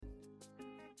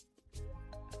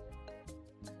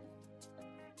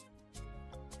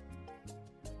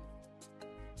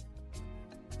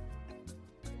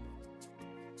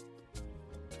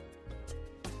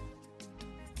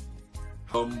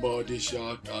Somebody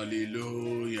shout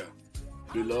hallelujah.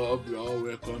 Beloved, you are all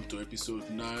welcome to episode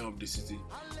 9 of the season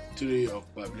 3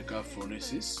 of Biblical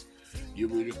Phronesis. You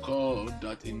will recall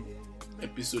that in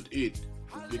episode 8,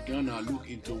 we began our look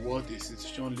into what a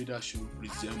institutional leader should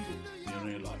resemble in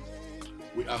real life.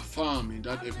 We affirm in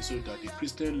that episode that a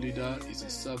Christian leader is a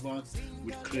servant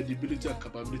with credibility and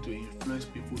capability to influence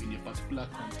people in a particular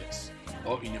context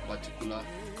or in a particular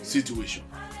situation.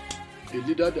 A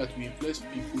leader that will influence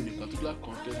people in a particular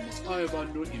context must, however,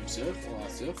 know himself or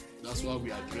herself. That's why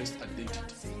we address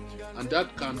identity. And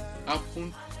that can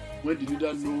happen when the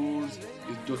leader knows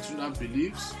his doctrinal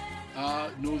beliefs,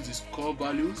 knows his core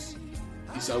values,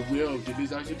 is aware of the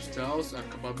leadership styles and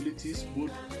capabilities,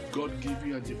 both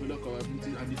God-given and developed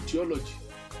capabilities, and the theology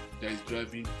that is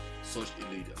driving such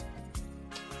a leader.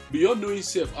 Beyond knowing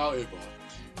self, however,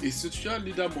 a institutional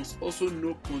leader must also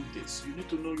know context. You need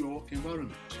to know your work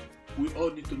environment. We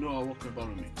all need to know our work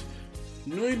environment.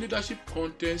 Knowing leadership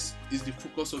context is the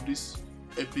focus of this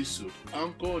episode.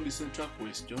 Anchor on the central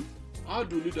question: how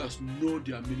do leaders know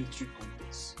their military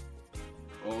context,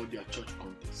 or their church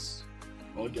context,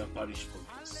 or their parish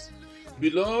context?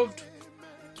 Beloved,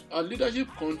 our leadership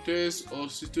context or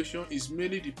situation is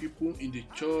mainly the people in the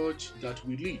church that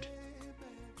we lead.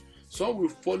 Some will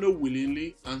follow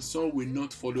willingly and some will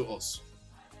not follow us.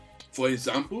 For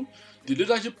example, the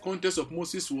leadership context of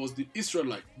Moses was the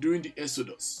Israelites during the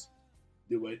Exodus.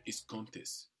 They were his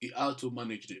context. He had to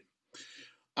manage them.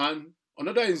 And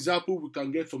another example we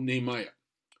can get from Nehemiah.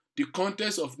 The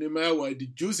context of Nehemiah were the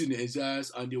Jews in exile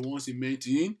and the ones he met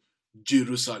in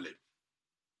Jerusalem.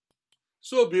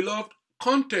 So, beloved,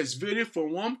 context vary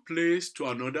from one place to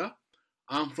another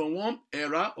and from one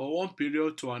era or one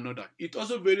period to another. It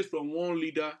also varies from one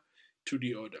leader to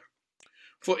the other.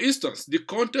 For instance, the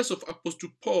context of Apostle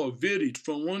Paul varied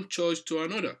from one church to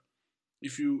another.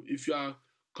 If you are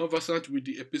conversant with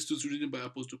the epistles written by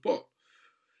Apostle Paul,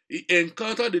 he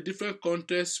encountered a different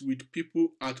context with people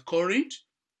at Corinth.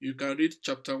 You can read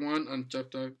chapter 1 and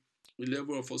chapter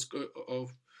 11 of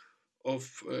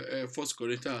 1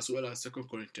 Corinthians as well as 2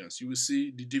 Corinthians. You will see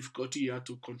the difficulty he had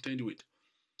to contend with.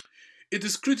 It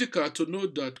is critical to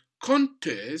note that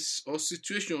context or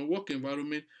situation or work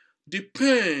environment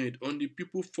depend on the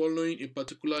people following a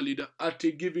particular leader at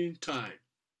a given time.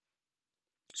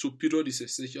 So period is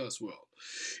essential as well.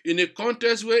 In a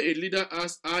context where a leader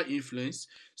has high influence,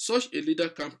 such a leader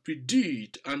can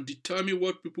predict and determine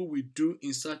what people will do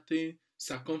in certain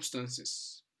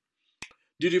circumstances.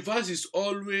 The reverse is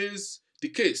always the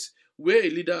case, where a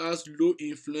leader has low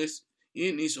influence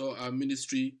in his or her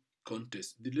ministry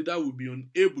context. The leader will be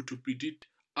unable to predict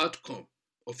outcome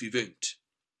of event.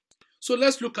 So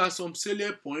let's look at some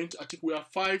salient points. I think we have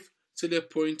 5 salient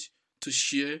points to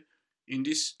share in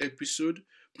this episode.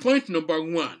 Point number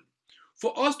 1.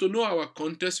 For us to know our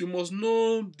context, we must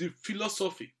know the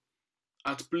philosophy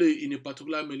at play in a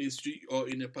particular ministry or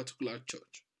in a particular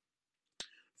church.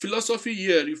 Philosophy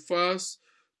here refers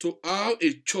to how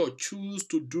a church chooses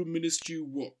to do ministry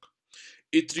work.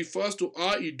 It refers to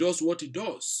how it does what it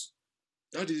does.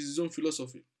 That is its own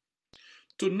philosophy.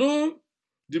 To know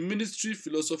the ministry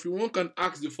philosophy, one can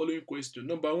ask the following question.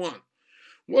 Number 1,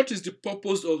 what is the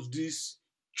purpose of this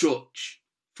church?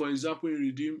 For example, in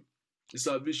Redeem, it's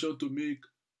our vision to make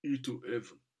it to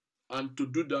heaven. And to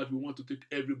do that, we want to take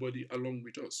everybody along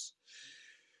with us.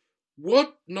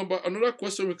 Another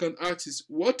question we can ask is,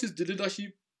 what is the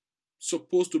leadership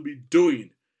supposed to be doing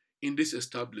in this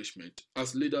establishment?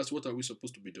 As leaders, what are we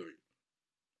supposed to be doing?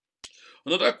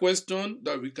 Another question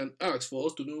that we can ask for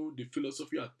us to know the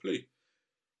philosophy at play.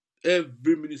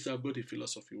 Every minister has got a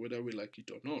philosophy, whether we like it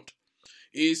or not.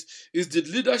 Is the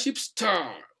leadership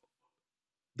style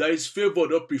that is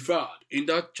favored or preferred in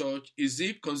that church, is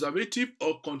it conservative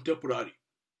or contemporary?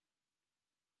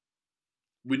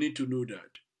 We need to know that.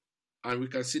 And we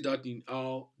can see that in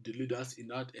how the leaders in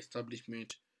that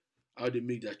establishment, how they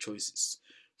make their choices.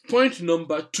 Point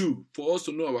number 2, for us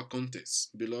to know our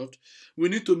context, beloved, we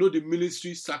need to know the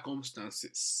ministry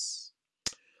circumstances.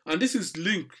 And this is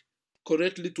linked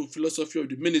correctly to philosophy of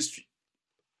the ministry.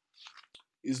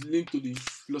 Is linked to the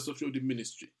philosophy of the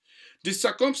ministry. The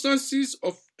circumstances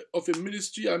of a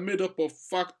ministry are made up of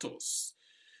factors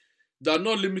that are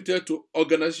not limited to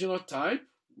organizational type.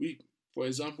 For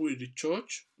example, in the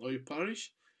church or a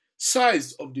parish,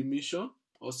 size of the mission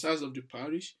or size of the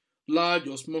parish, large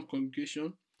or small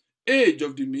congregation, age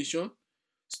of the mission,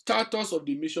 status of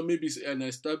the mission, maybe it's an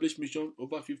established mission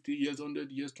over 50 years,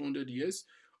 100 years, 200 years,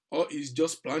 or is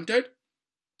just planted.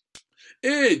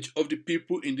 Age of the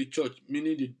people in the church,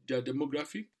 meaning their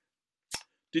demographic.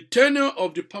 The tenure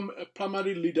of the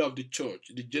primary leader of the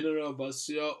church, the general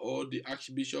overseer or the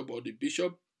archbishop or the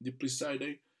bishop, the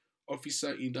presiding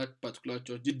officer in that particular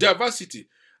church, the diversity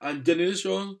and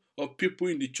generation of people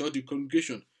in the church, the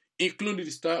congregation, including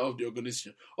the style of the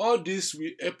organization. All this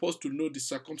will help us to know the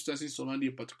circumstances surrounding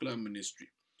a particular ministry.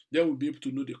 Then we'll be able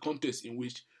to know the context in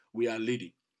which we are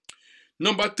leading.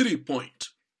 Number 3 point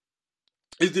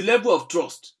is the level of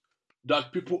trust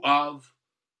that people have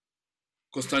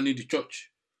concerning the church.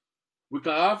 We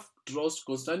can have trust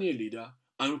concerning a leader,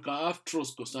 and we can have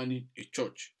trust concerning a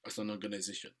church as an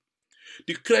organization.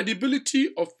 The credibility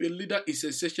of a leader is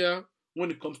essential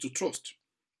when it comes to trust.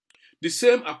 The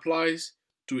same applies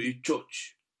to a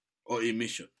church or a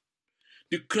mission.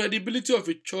 The credibility of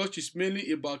a church is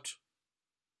mainly about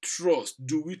trust.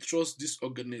 Do we trust this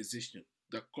organization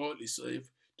that calls itself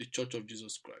the Church of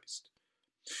Jesus Christ?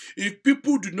 If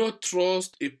people do not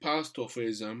trust a pastor, for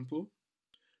example,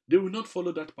 they will not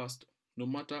follow that pastor, no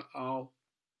matter how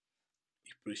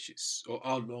he preaches or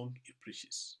how long he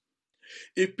preaches.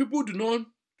 If people do not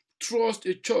trust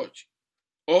a church,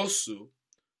 also,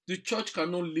 the church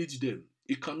cannot lead them.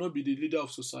 It cannot be the leader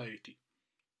of society.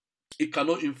 It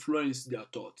cannot influence their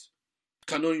thoughts. It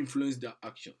cannot influence their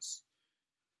actions.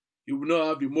 You will not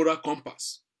have a moral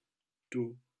compass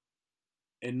to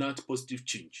enact positive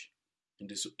change in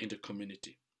the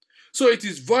community. So it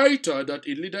is vital that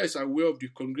a leader is aware of the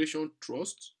congregation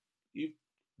trust, if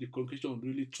the congregation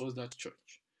really trusts that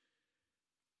church,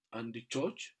 and the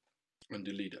church and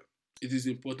the leader. It is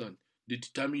important to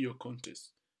determine your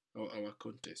context or our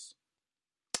context.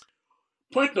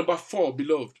 Point number 4,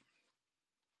 beloved,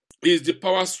 is the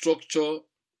power structure,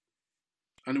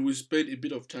 and we'll spend a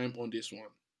bit of time on this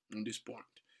point.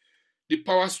 The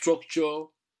power structure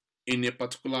in a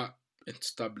particular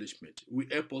establishment will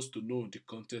help us to know the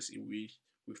context in which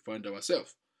we find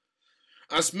ourselves.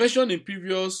 As mentioned in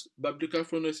previous Biblical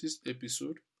Phronesis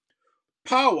episode,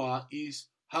 power is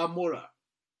amoral,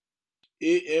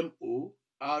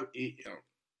 A-M-O-R-A-L,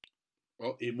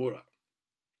 or amoral.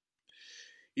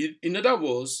 In other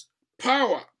words,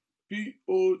 power,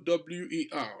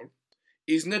 P-O-W-E-R,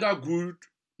 is neither good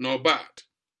nor bad.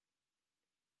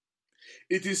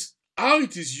 It is how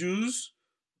it is used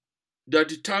that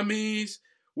determines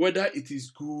whether it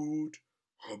is good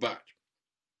or bad.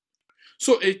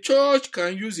 So a church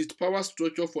can use its power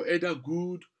structure for either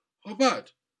good or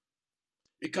bad.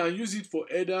 It can use it for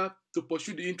either to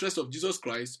pursue the interest of Jesus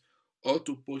Christ or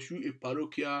to pursue a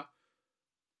parochial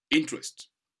interest.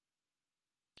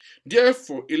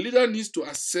 Therefore, a leader needs to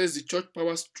assess the church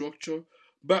power structure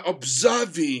by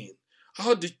observing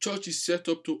how the church is set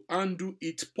up to handle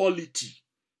its polity.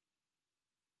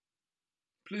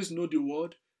 Please know the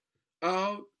word,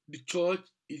 how the church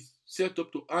is set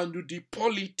up to handle the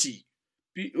polity,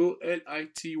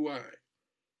 P-O-L-I-T-Y.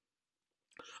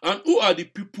 And who are the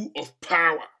people of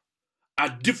power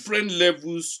at different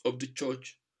levels of the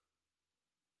church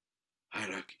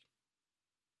hierarchy.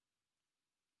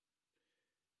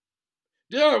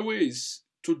 There are ways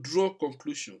to draw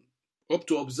conclusion or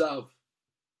to observe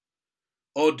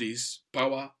all this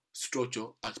power structure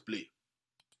at play.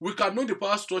 We can know the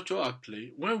power structure at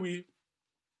play when we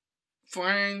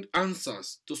find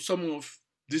answers to some of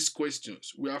these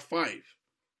questions. We have 5.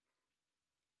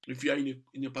 If you are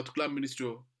in a particular ministry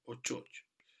or church.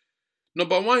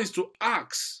 Number 1 is to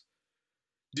ask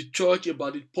the church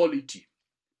about the polity,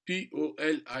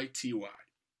 P-O-L-I-T-Y.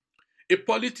 A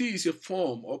polity is a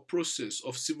form or process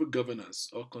of civil governance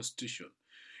or constitution.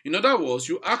 In other words,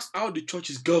 you ask how the church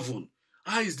is governed.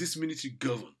 How is this ministry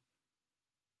governed?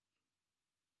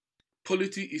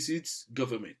 Polity is its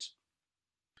government.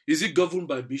 Is it governed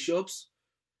by bishops?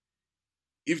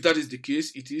 If that is the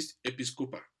case, it is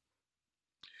episcopal.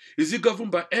 Is it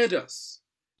governed by elders?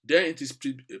 Then it is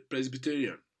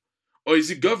Presbyterian. Or is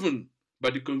it governed by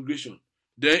the congregation?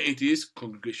 Then it is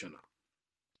congregational.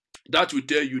 That will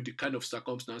tell you the kind of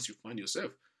circumstance you find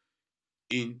yourself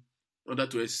in order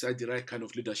to exercise the right kind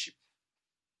of leadership.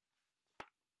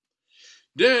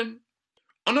 Then,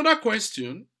 another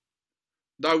question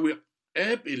that will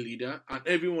help a leader and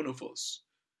every one of us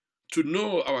to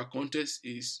know our context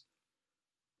is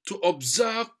to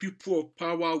observe people of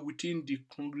power within the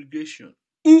congregation.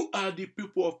 Who are the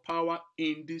people of power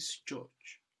in this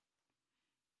church?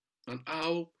 And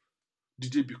how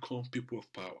did they become people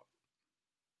of power?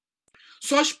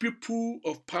 Such people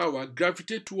of power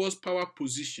gravitate towards power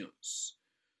positions,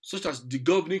 such as the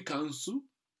governing council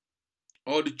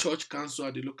or the church council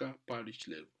at the local parish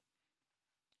level.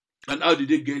 And how did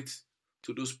they get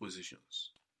to those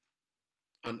positions?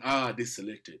 And how are they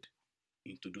selected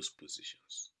into those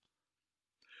positions?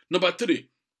 Number 3,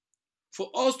 For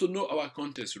us to know our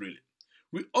context really,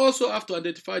 we also have to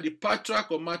identify the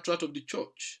patriarch or matriarch of the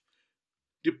church.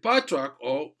 The patriarch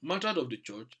or matriarch of the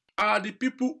church are the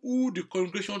people who the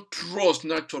congregation trusts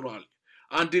naturally,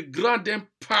 and they grant them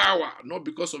power, not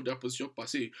because of their position per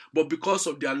se, but because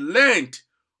of their length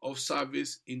of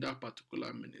service in that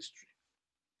particular ministry.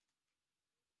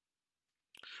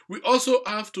 We also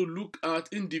have to look at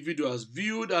individuals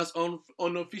viewed as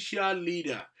unofficial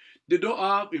leader. They don't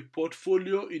have a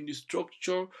portfolio in the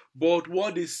structure, but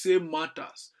what they say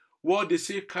matters. What they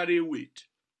say carry weight.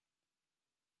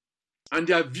 And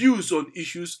their views on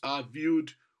issues are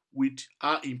viewed with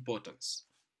our importance.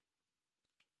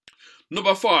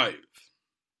 Number 5,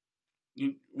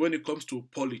 when it comes to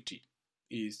polity,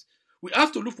 is we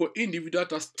have to look for individuals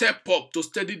that step up to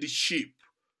steady the ship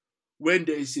when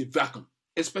there is a vacuum,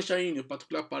 especially in a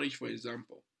particular parish, for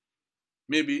example.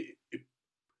 Maybe a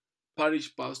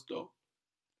parish pastor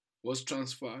was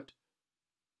transferred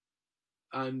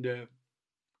and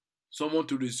someone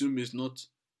to resume is not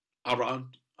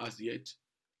around as yet,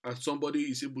 and somebody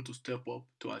is able to step up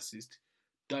to assist.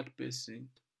 That person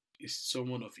is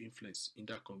someone of influence in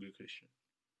that congregation.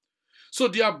 So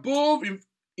the above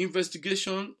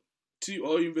investigation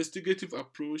or investigative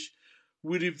approach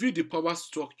will reveal the power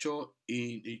structure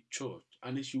in a church,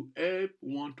 and it should help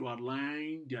one to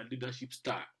align their leadership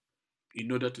style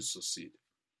in order to succeed.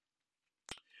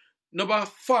 Number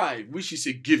 5, which is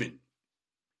a given.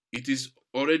 It is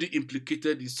already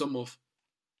implicated in some of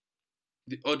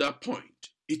the other point.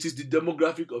 It is the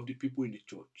demographic of the people in the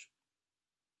church.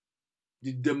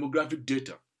 The demographic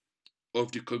data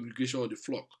of the congregation or the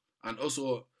flock, and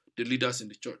also the leaders in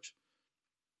the church.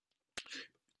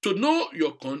 To know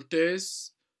your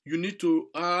context, you need to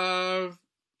have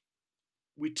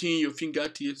within your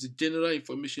fingertips the general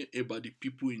information about the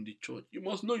people in the church. You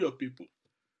must know your people.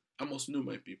 I must know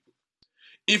my people.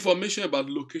 Information about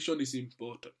location is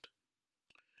important.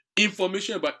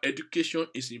 Information about education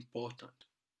is important.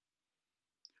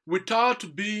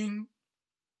 Without being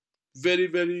very,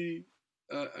 very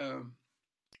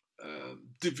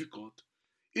difficult,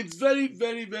 it's very,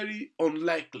 very, very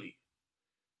unlikely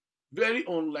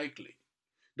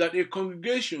that a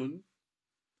congregation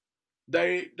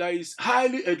that is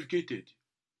highly educated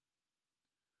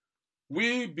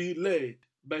will be led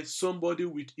by somebody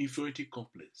with inferiority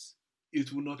complex.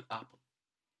 It will not happen.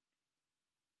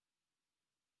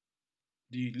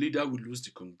 The leader will lose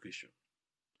the congregation.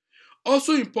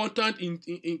 Also important in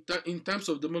terms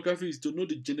of demography is to know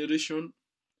the generation,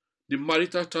 the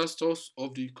marital status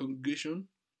of the congregation,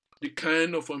 the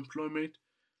kind of employment.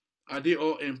 Are they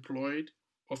all employed,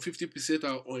 or 50%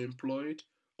 are unemployed,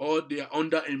 or they are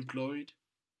underemployed?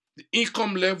 The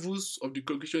income levels of the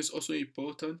congregation is also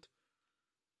important.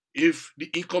 If the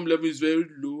income level is very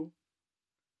low,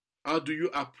 how do you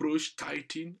approach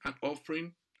tithing and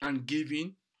offering and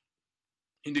giving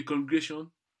in the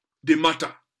congregation? They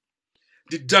matter.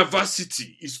 The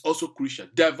diversity is also crucial.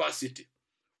 Diversity,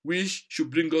 which should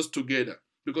bring us together,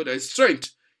 because there is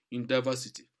strength in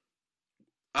diversity.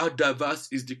 How diverse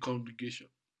is the congregation?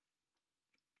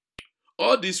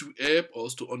 All this will help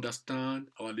us to understand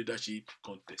our leadership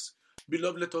context.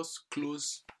 Beloved, let us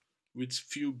close with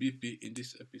few BP in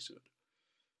this episode,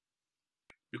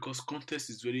 because context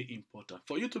is very important.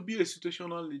 For you to be a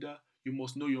situational leader, you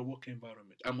must know your work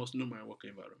environment. I must know my work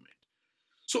environment.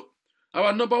 So,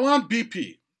 our number 1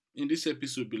 BP in this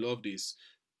episode, beloved, is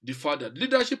the fact that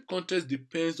leadership context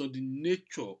depends on the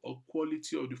nature or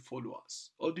quality of the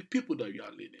followers or the people that you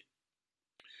are leading.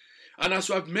 And as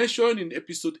we have mentioned in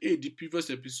episode 8, the previous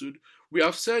episode, we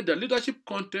have said that leadership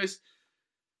context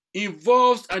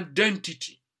involves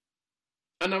identity.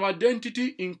 And our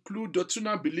identity includes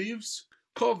doctrinal beliefs,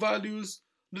 core values,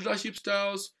 leadership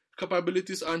styles,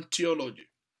 capabilities, and theology.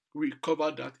 We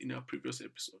covered that in our previous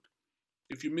episode.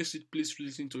 If you missed it, please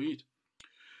listen to it.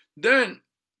 Then,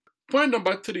 point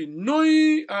number 3,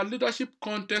 knowing our leadership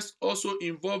context also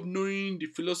involves knowing the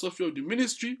philosophy of the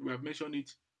ministry. We have mentioned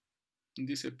it in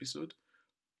this episode.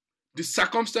 The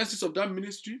circumstances of that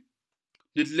ministry,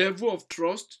 the level of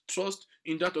trust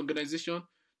in that organization,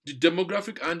 the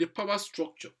demographic and the power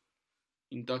structure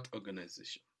in that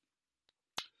organization.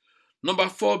 Number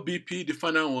 4 BP, the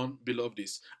final one, beloved,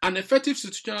 is an effective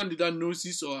situational leader knows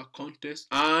his or her context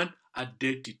and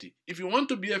identity. If you want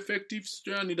to be effective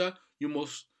situational leader, you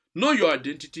must know your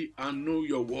identity and know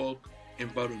your work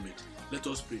environment. Let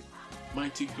us pray.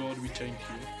 Mighty God, we thank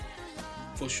you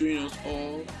for showing us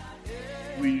all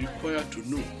we require to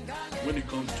know when it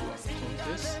comes to our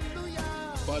context.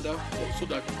 Father, so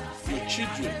that your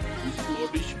children will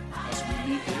flourish as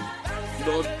we lead them.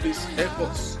 Lord, please help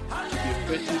us to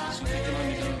be effective situational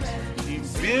leaders in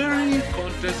varying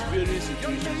contexts, varying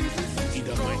situations, in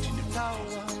the mighty name of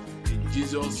Jesus. In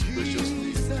Jesus' precious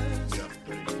name, we have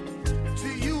prayed. To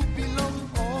you belong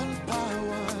all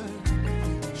power,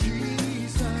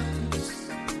 Jesus.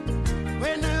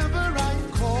 Whenever I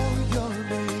call your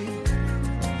name,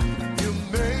 you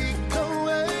make a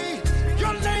way.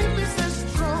 Your name is a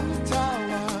strong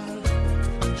tower,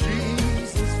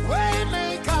 Jesus.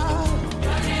 Waymaker.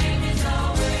 Your name is a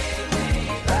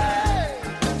waymaker.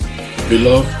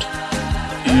 Beloved,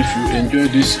 if you enjoy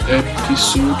this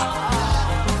episode,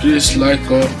 please like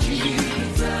us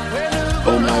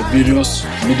on our various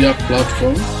media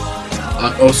platforms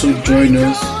and also join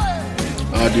us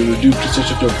at the Redeemed Christian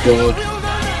Church of God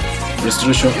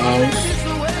Restoration House,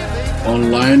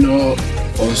 online or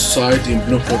on site in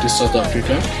Bloemfontein, South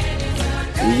Africa.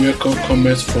 We welcome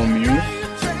comments from you.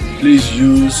 Please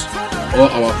use all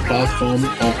our platforms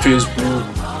on Facebook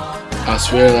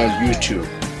as well as YouTube.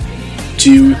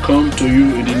 Till we come to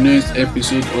you in the next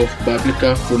episode of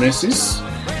Biblical Phronesis,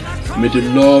 may the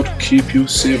Lord keep you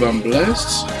safe and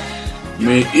blessed.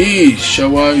 May He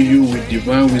shower you with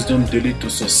divine wisdom daily to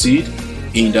succeed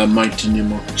in the mighty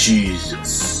name of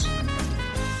Jesus.